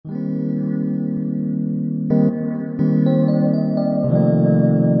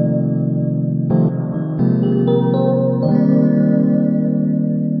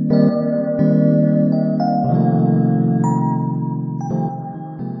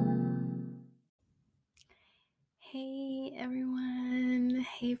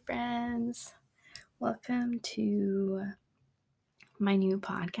Hey, friends. Welcome to my new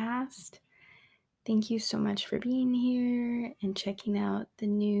podcast. Thank you so much for being here and checking out the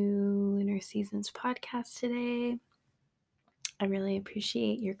new Lunar Seasons podcast today. I really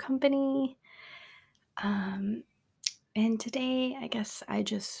appreciate your company. Um, and today, I guess I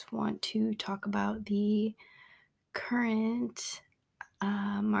just want to talk about the current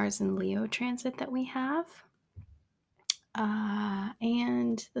Mars and Leo transit that we have.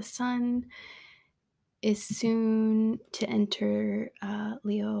 And the sun is soon to enter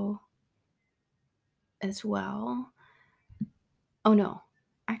Leo as well. Oh no,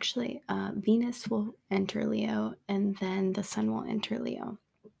 actually, Venus will enter Leo and then the sun will enter Leo.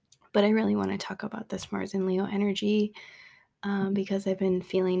 But I really want to talk about this Mars and Leo energy because I've been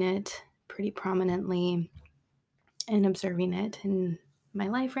feeling it pretty prominently and observing it in my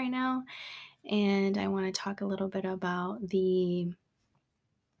life right now. And I want to talk a little bit about the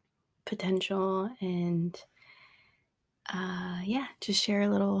potential and just share a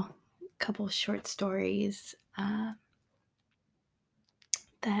little couple short stories that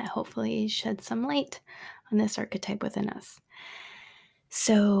hopefully shed some light on this archetype within us.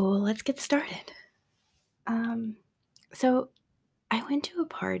 So let's get started. So I went to a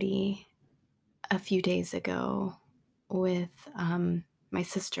party a few days ago with my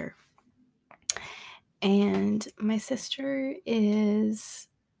sister. And my sister is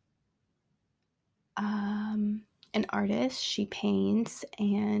an artist. She paints,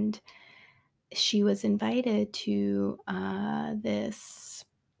 and she was invited to this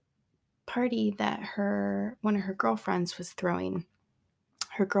party that one of her girlfriends was throwing.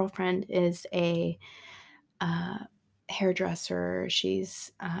 Her girlfriend is a uh, hairdresser. She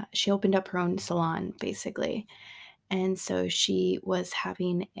opened up her own salon basically, and so she was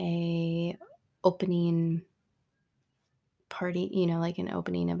having a opening party, like an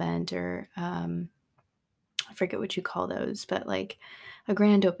opening event, or I forget what you call those, but like a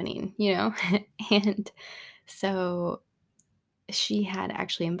grand opening, and so she had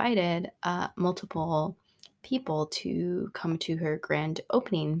actually invited multiple people to come to her grand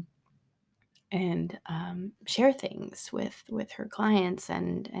opening and share things with her clients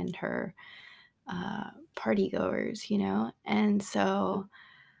and her party goers, and so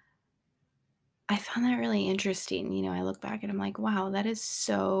I found that really interesting. I look back and I'm like, wow, that is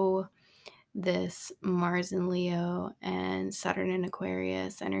so this Mars in Leo and Saturn in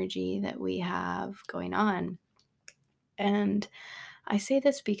Aquarius energy that we have going on. And I say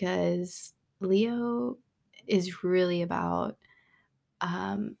this because Leo is really about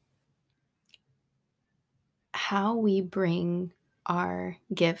um, how we bring our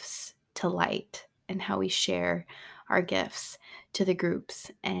gifts to light and how we share our gifts to the groups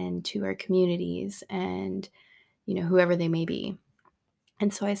and to our communities and, whoever they may be.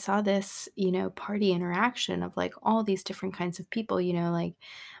 And so I saw this, party interaction of like all these different kinds of people, like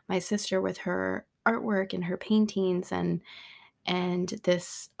my sister with her artwork and her paintings and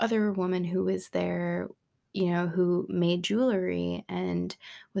this other woman who was there, who made jewelry and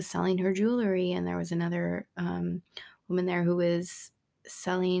was selling her jewelry. And there was another woman there who was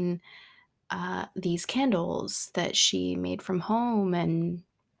selling these candles that she made from home. And,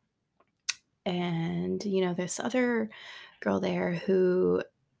 this other girl there who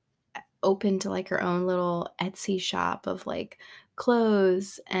opened like her own little Etsy shop of like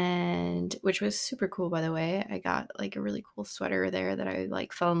clothes, and which was super cool, by the way. I got like a really cool sweater there that I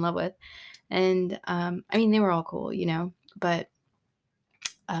like fell in love with. And I mean, they were all cool, but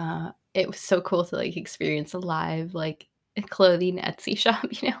it was so cool to like experience a live like clothing Etsy shop,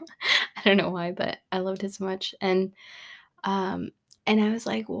 I don't know why, but I loved it so much. Um and I was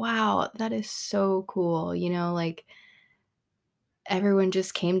like, wow, that is so cool, like everyone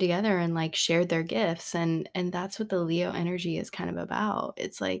just came together and like shared their gifts, and that's what the Leo energy is kind of about.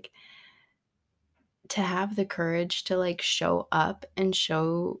 It's like to have the courage to like show up and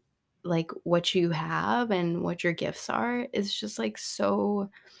show like what you have and what your gifts are is just like so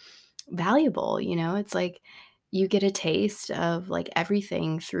valuable, it's like you get a taste of like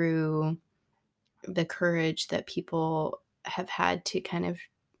everything through the courage that people have had to kind of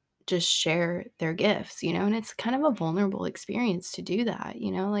just share their gifts, and it's kind of a vulnerable experience to do that,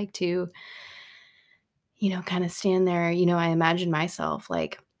 like to kind of stand there. I imagine myself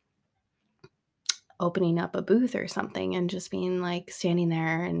like opening up a booth or something and just being like standing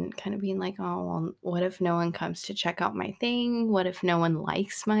there and kind of being like, oh, well, what if no one comes to check out my thing? What if no one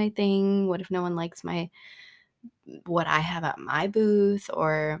likes my thing? What if no one likes what I have at my booth?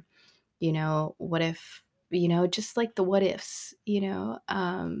 Or, what if, just like the what ifs,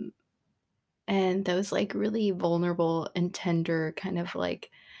 And those, like, really vulnerable and tender kind of,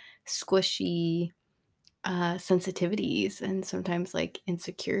 like, squishy, sensitivities and sometimes, like,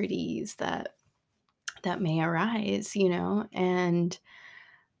 insecurities that may arise, and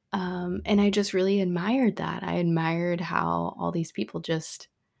I just really admired that. I admired how all these people just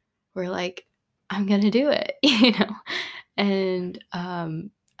were like, "I'm gonna do it," And,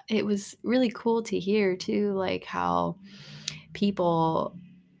 it was really cool to hear too, like, how people,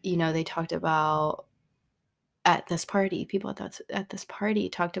 they talked about at this party, people at this party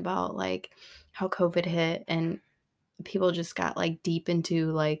talked about, like, how COVID hit and people just got, like, deep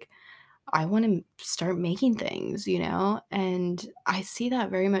into, like, "I wanna start making things," And I see that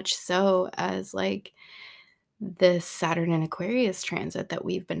very much so as, like, this Saturn and Aquarius transit that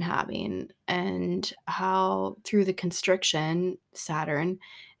we've been having and how through the constriction Saturn,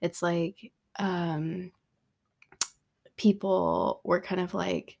 it's like, people were kind of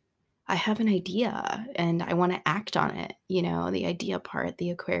like, "I have an idea and I wanna act on it," the idea part, the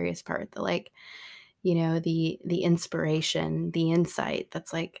Aquarius part, the, like, the inspiration, the insight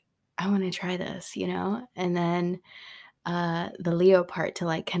that's like, "I wanna try this," And then, the Leo part to,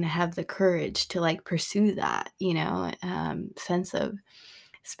 like, kinda have the courage to, like, pursue that, sense of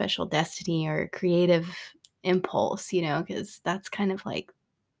special destiny or creative impulse, because that's kind of like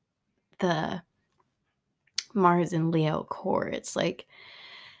the Mars and Leo core. It's like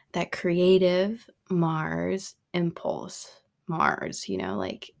that creative Mars impulse Mars,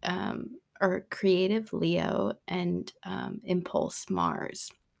 like, or creative Leo and, impulse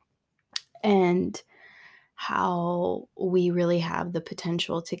Mars. And how we really have the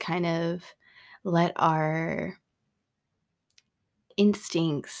potential to kind of let our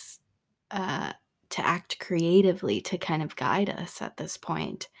instincts, uh, to act creatively to kind of guide us at this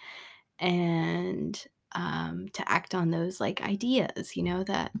point and to act on those like ideas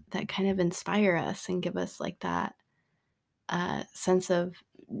that kind of inspire us and give us like that sense of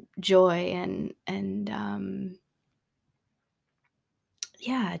joy and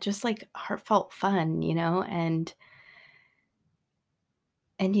yeah, just like heartfelt fun, and,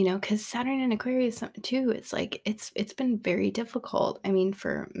 because Saturn and Aquarius too, it's like it's been very difficult. I mean,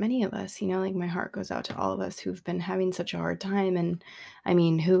 for many of us, like my heart goes out to all of us who've been having such a hard time, and I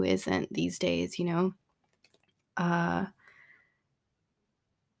mean, who isn't these days, Uh,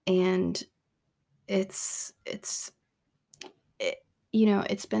 and it,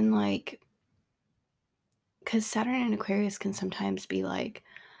 it's been like because Saturn and Aquarius can sometimes be like,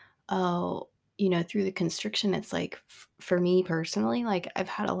 oh, through the constriction, it's like for me personally, like I've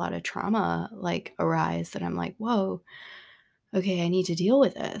had a lot of trauma like arise that I'm like, whoa, okay, I need to deal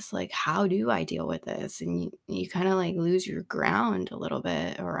with this. Like, how do I deal with this? And you kind of like lose your ground a little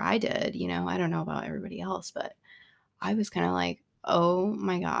bit, or I did, I don't know about everybody else, but I was kind of like, oh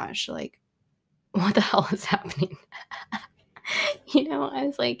my gosh, like, what the hell is happening? I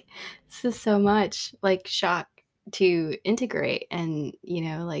was like, this is so much like shock to integrate. And,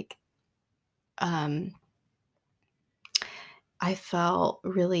 like, um, I felt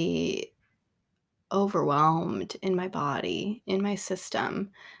really overwhelmed in my body, in my system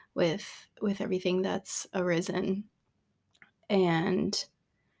with everything that's arisen. And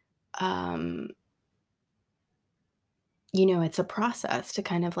um it's a process to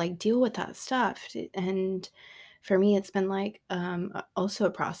kind of like deal with that stuff. And for me it's been like also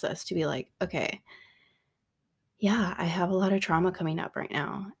a process to be like, okay, yeah, I have a lot of trauma coming up right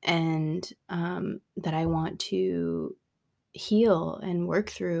now and that I want to heal and work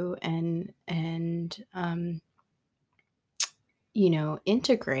through and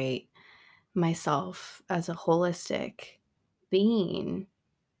integrate myself as a holistic being,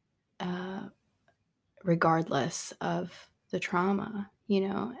 uh, regardless of the trauma,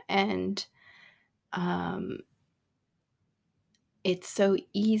 and um, it's so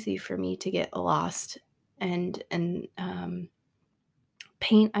easy for me to get lost and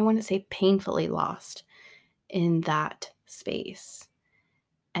I want to say painfully lost in that space,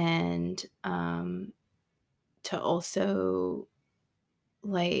 and to also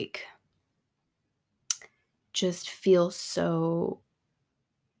like just feel so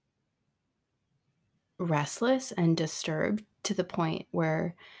restless and disturbed to the point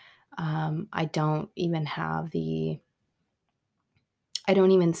where I don't even I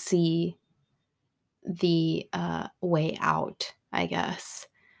don't even see the way out, I guess.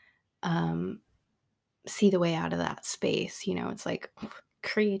 Um, see the way out of that space. It's like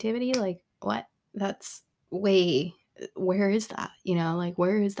creativity, like what? That's way, where is that? Like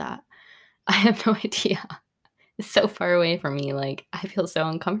where is that? I have no idea. It's so far away from me. Like I feel so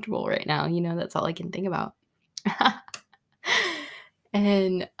uncomfortable right now. That's all I can think about.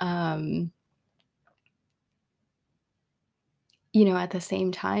 And At the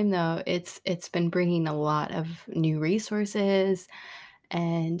same time, though, it's been bringing a lot of new resources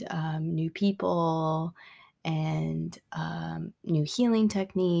and, new people and, new healing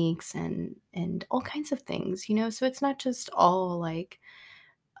techniques and all kinds of things. So it's not just all, like,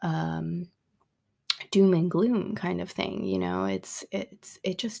 um, doom and gloom kind of thing.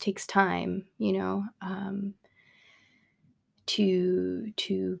 It just takes time,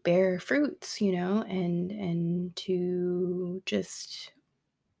 to bear fruits, and to just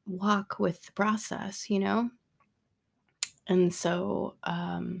walk with the process. And so,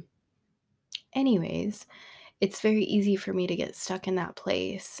 anyways, it's very easy for me to get stuck in that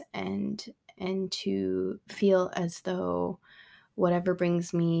place and to feel as though whatever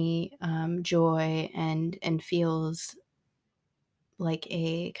brings me joy and feels like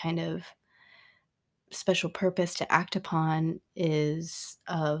a kind of special purpose to act upon is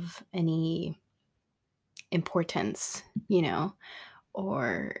of any importance,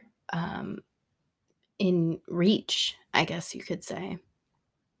 or um, in reach, I guess you could say,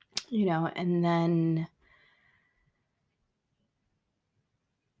 and then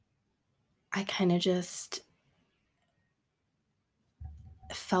I kind of just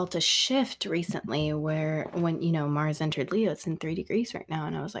felt a shift recently where when Mars entered Leo, it's in 3 degrees right now.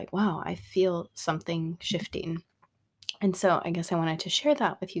 And I was like, wow, I feel something shifting. And so I guess I wanted to share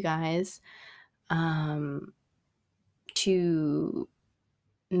that with you guys, um, to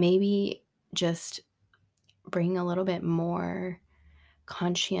maybe just bring a little bit more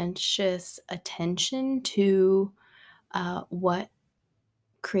conscientious attention to what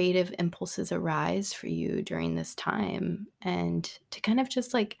creative impulses arise for you during this time and to kind of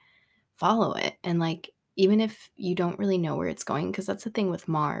just like follow it. And like, even if you don't really know where it's going, because that's the thing with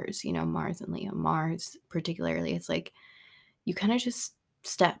Mars and Leo, Mars particularly, it's like you kind of just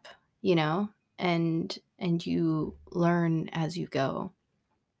step, and you learn as you go.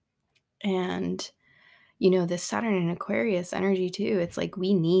 And this Saturn and Aquarius energy too, it's like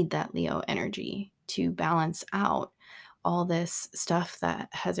we need that Leo energy to balance out all this stuff that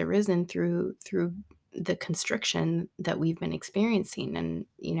has arisen through the constriction that we've been experiencing, and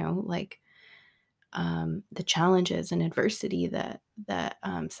like the challenges and adversity that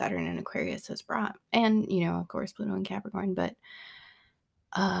Saturn and Aquarius has brought, and of course Pluto and Capricorn, but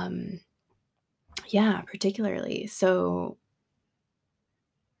um, yeah, particularly. So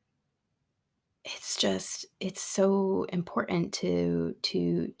it's so important to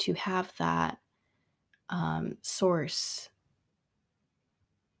have that source,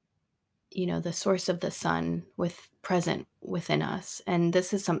 the source of the sun with present within us. And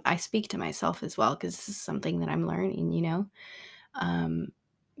this is some I speak to myself as well, because this is something that I'm learning, um,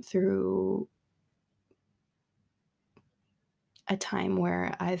 through a time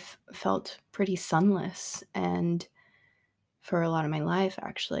where I've felt pretty sunless and for a lot of my life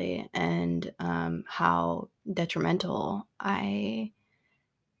actually, and how detrimental I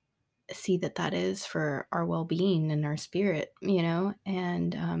see that is for our well-being and our spirit.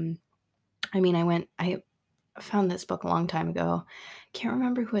 And I mean, I found this book a long time ago. Can't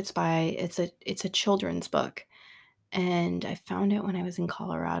remember who it's by. It's a children's book, and I found it when I was in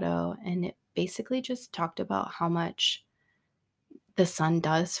Colorado, and it basically just talked about how much the sun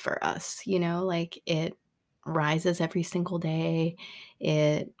does for us. Like, it rises every single day.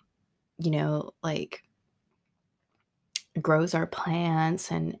 It like grows our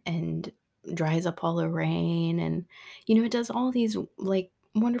plants and dries up all the rain, and it does all these like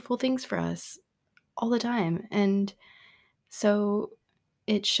wonderful things for us all the time. And so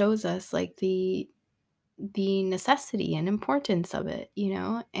it shows us like the necessity and importance of it.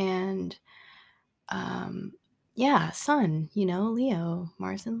 And um yeah, sun, Leo,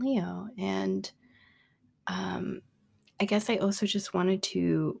 Mars and Leo. And um I guess I also just wanted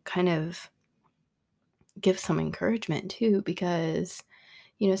to kind of give some encouragement too, because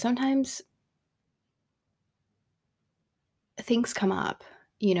sometimes things come up,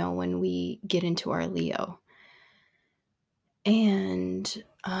 when we get into our Leo. And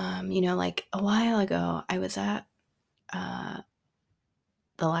like a while ago I was at uh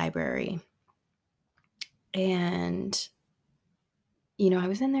the library, and I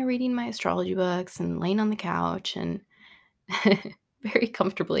was in there reading my astrology books and laying on the couch and very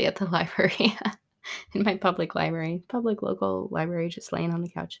comfortably at the library, in my public local library, just laying on the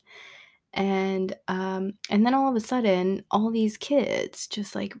couch. And then all of a sudden, all these kids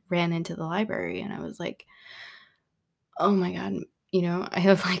just like ran into the library, and I was like, oh my God. I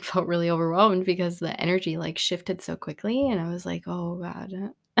have like felt really overwhelmed because the energy like shifted so quickly, and I was like, oh God,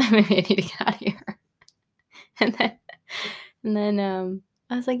 maybe I need to get out of here. And then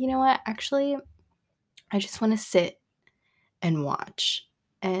I was like, you know what? Actually, I just want to sit and watch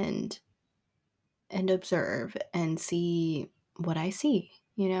and observe and see what I see,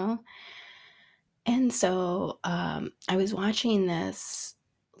 you know? And so I was watching this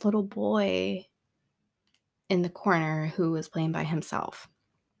little boy in the corner who was playing by himself.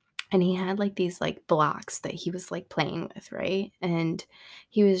 And he had like these like blocks that he was like playing with, right? And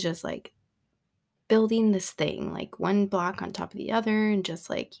he was just like building this thing, like one block on top of the other, and just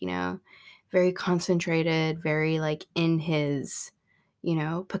like, very concentrated, very like in his,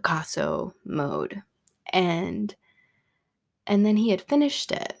 Picasso mode. And then he had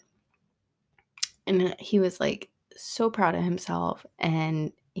finished it, and he was like so proud of himself,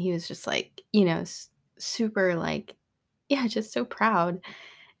 and he was just like, super like, yeah, just so proud.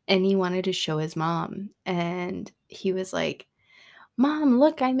 And he wanted to show his mom, and he was like, "Mom,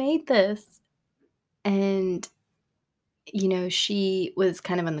 look, I made this." And she was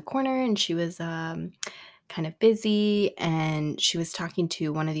kind of in the corner, and she was kind of busy, and she was talking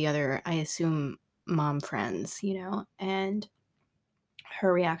to one of the other, I assume, mom friends, and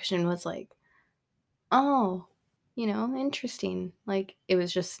her reaction was like, "Oh, interesting." Like, it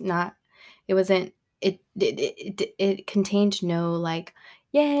was just not, it wasn't, it contained no like,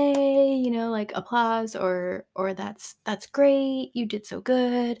 "Yay," like applause, or "That's great. You did so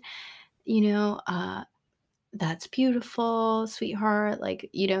good." You know, "That's beautiful, sweetheart." Like,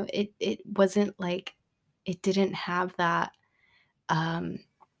 it wasn't like, it didn't have that um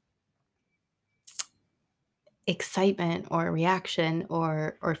excitement or reaction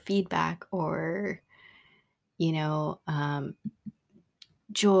or feedback or, you know, um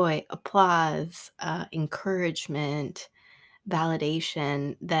joy, applause, encouragement,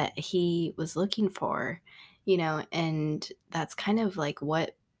 validation that he was looking for, and that's kind of like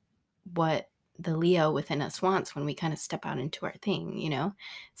what the Leo within us wants when we kind of step out into our thing.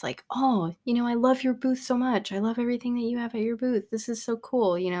 It's like, "Oh, I love your booth so much. I love everything that you have at your booth. This is so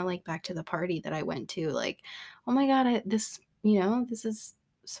cool." Like back to the party that I went to, like, "Oh my God, this is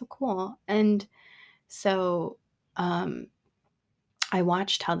so cool." And so, um, I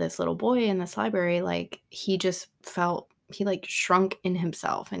watched how this little boy in this library, like, he like shrunk in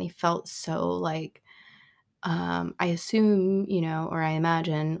himself, and he felt so like, I assume, or I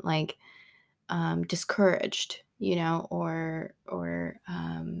imagine, like, discouraged, or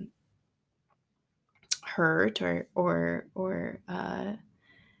hurt, or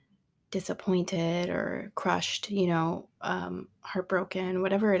disappointed or crushed, heartbroken,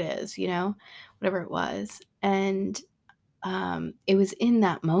 whatever it is, whatever it was. And it was in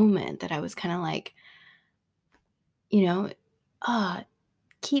that moment that I was kind of like, you know, ah,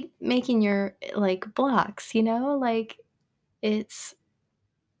 keep making your like blocks, like, it's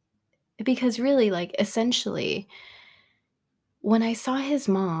because really, like, essentially, when I saw his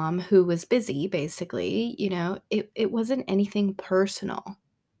mom, who was busy, basically, it wasn't anything personal,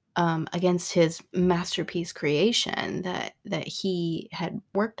 against his masterpiece creation that he had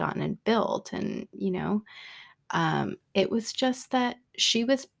worked on and built, and, it was just that she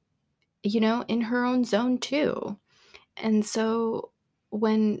was, in her own zone too. And so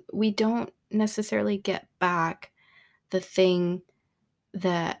when we don't necessarily get back the thing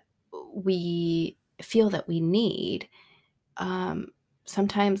that we feel that we need, um,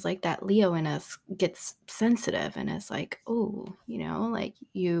 sometimes like that Leo in us gets sensitive and is like, "Oh, like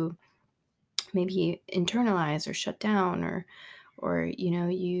you maybe internalize or shut down, or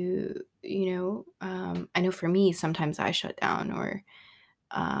I know for me sometimes I shut down, or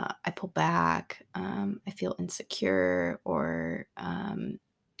I pull back, I feel insecure, or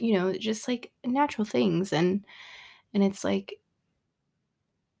just like natural things. And it's like,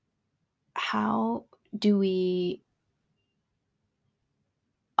 how do we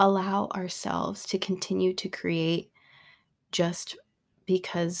allow ourselves to continue to create just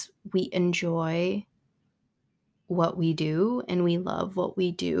because we enjoy what we do and we love what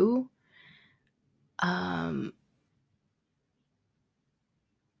we do, um,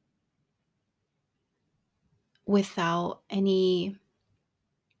 without any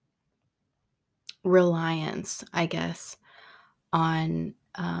reliance, I guess, on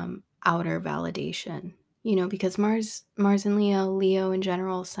outer validation. Because Mars and Leo in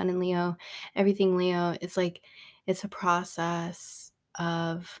general, Sun and Leo, everything Leo, it's like, it's a process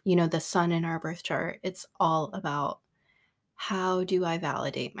of, the sun in our birth chart. It's all about, how do I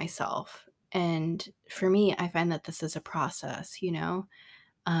validate myself? And for me, I find that this is a process,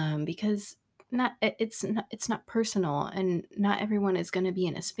 because it's not personal, and not everyone is going to be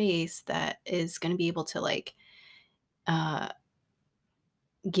in a space that is going to be able to like uh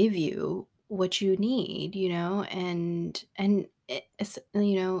give you what you need, and it's,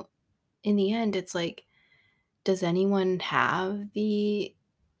 in the end, it's like, does anyone have the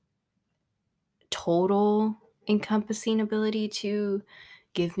total encompassing ability to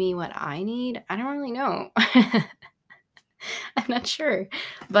give me what I need? I don't really know. I'm not sure.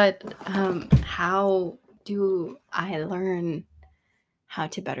 But how do I learn how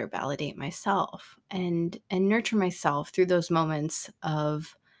to better validate myself and nurture myself through those moments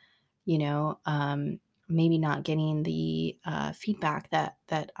of, you know, maybe not getting the feedback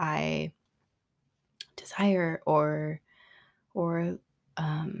that I desire, or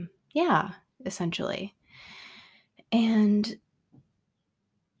yeah, essentially. And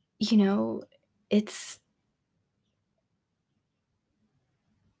you know, it's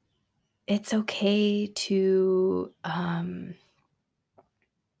it's okay to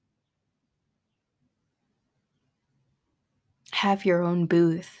have your own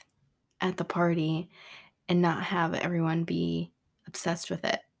booth at the party and not have everyone be obsessed with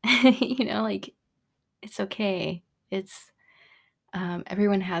it. Like, it's okay. It's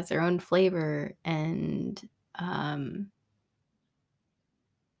everyone has their own flavor, and um,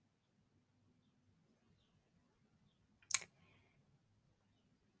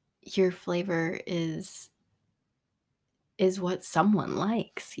 your flavor is what someone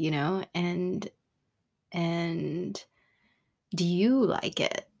likes, and do you like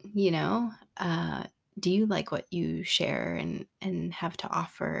it? Uh, do you like what you share and have to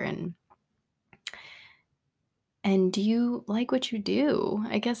offer, and do you like what you do?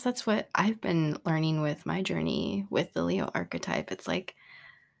 I guess that's what I've been learning with my journey with the Leo archetype. It's like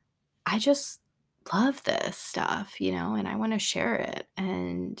I just love this stuff, and I want to share it.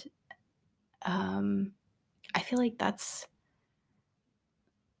 And um, I feel like that's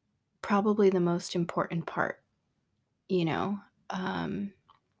probably the most important part, you know, um,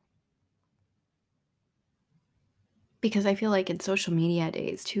 because I feel like in social media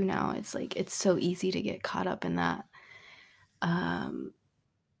days too now, it's like it's so easy to get caught up in that, um,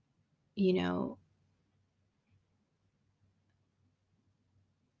 you know,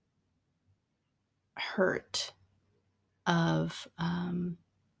 hurt of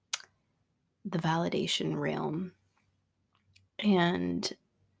the validation realm. And,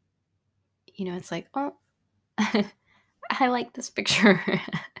 it's like, oh, I like this picture,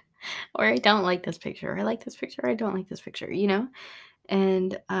 or I don't like this picture. I like this picture. I don't like this picture.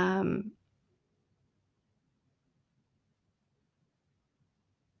 And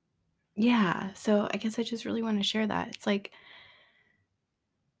yeah, so I guess I just really want to share that. It's like,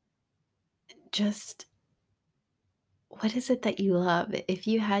 just what is it that you love? If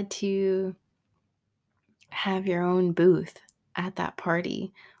you had to have your own booth at that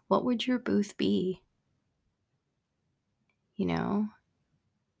party, what would your booth be? You know,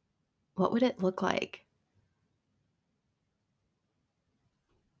 what would it look like?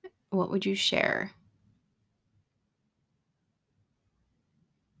 What would you share?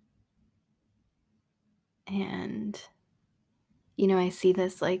 And, I see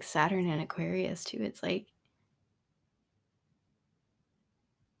this like Saturn and Aquarius too. It's like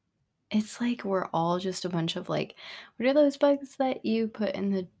we're all just a bunch of like, what are those bugs that you put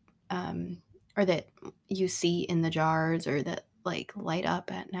in the, or that you see in the jars, or that like light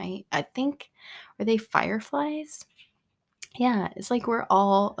up at night? I think, are they fireflies? Yeah, it's like we're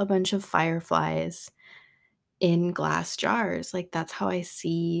all a bunch of fireflies in glass jars. Like that's how I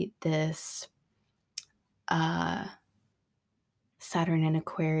see this uh Saturn and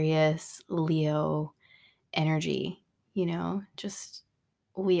Aquarius Leo energy, just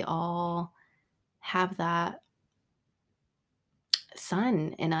we all have that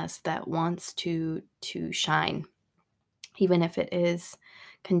sun in us that wants to shine, even if it is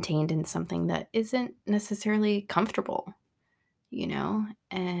contained in something that isn't necessarily comfortable,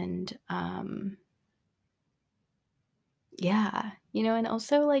 and yeah, and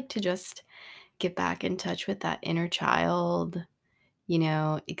also like to just get back in touch with that inner child,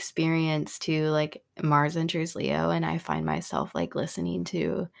 experience too. Like Mars enters Leo, and I find myself like listening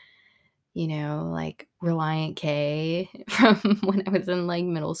to, like Reliant K from when I was in like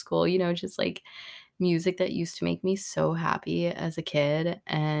middle school, just like music that used to make me so happy as a kid.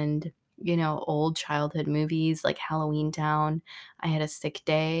 And, old childhood movies like Halloween Town. I had a sick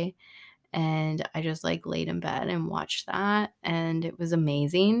day, and I just like laid in bed and watched that, and it was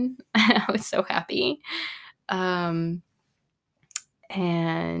amazing. I was so happy. Um,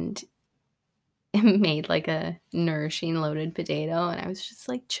 and it made like a nourishing loaded potato, and I was just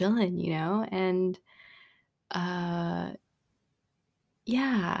like chilling, and uh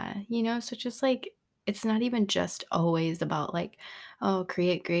yeah, so just like it's not even just always about like, oh,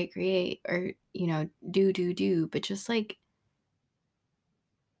 create, create, create, or do, but just like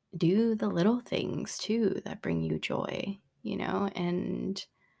do the little things too that bring you joy, and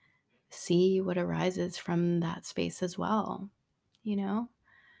see what arises from that space as well, you know?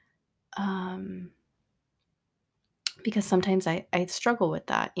 Um, because sometimes I struggle with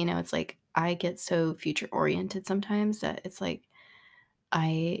that, it's like I get so future oriented sometimes that it's like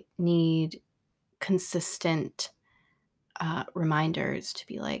I need consistent reminders to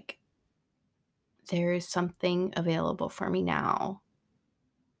be like, there is something available for me now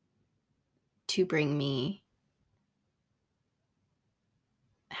to bring me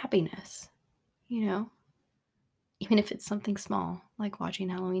happiness, you know? Even if it's something small, like watching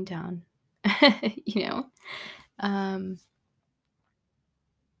Halloween Town, you know? Um,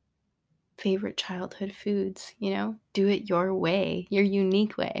 Favorite childhood foods, Do it your way, your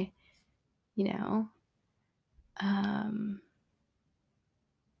unique way, you know? Um,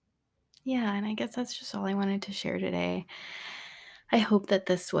 yeah, and I guess that's just all I wanted to share today. I hope that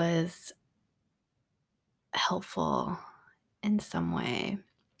this was helpful in some way,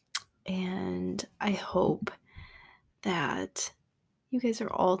 and I hope that you guys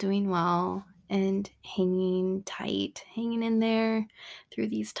are all doing well and hanging tight, hanging in there through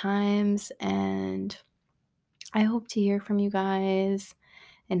these times. And I hope to hear from you guys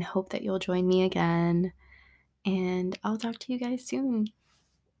and hope that you'll join me again. And I'll talk to you guys soon.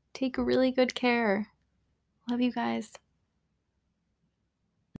 Take really good care. Love you guys.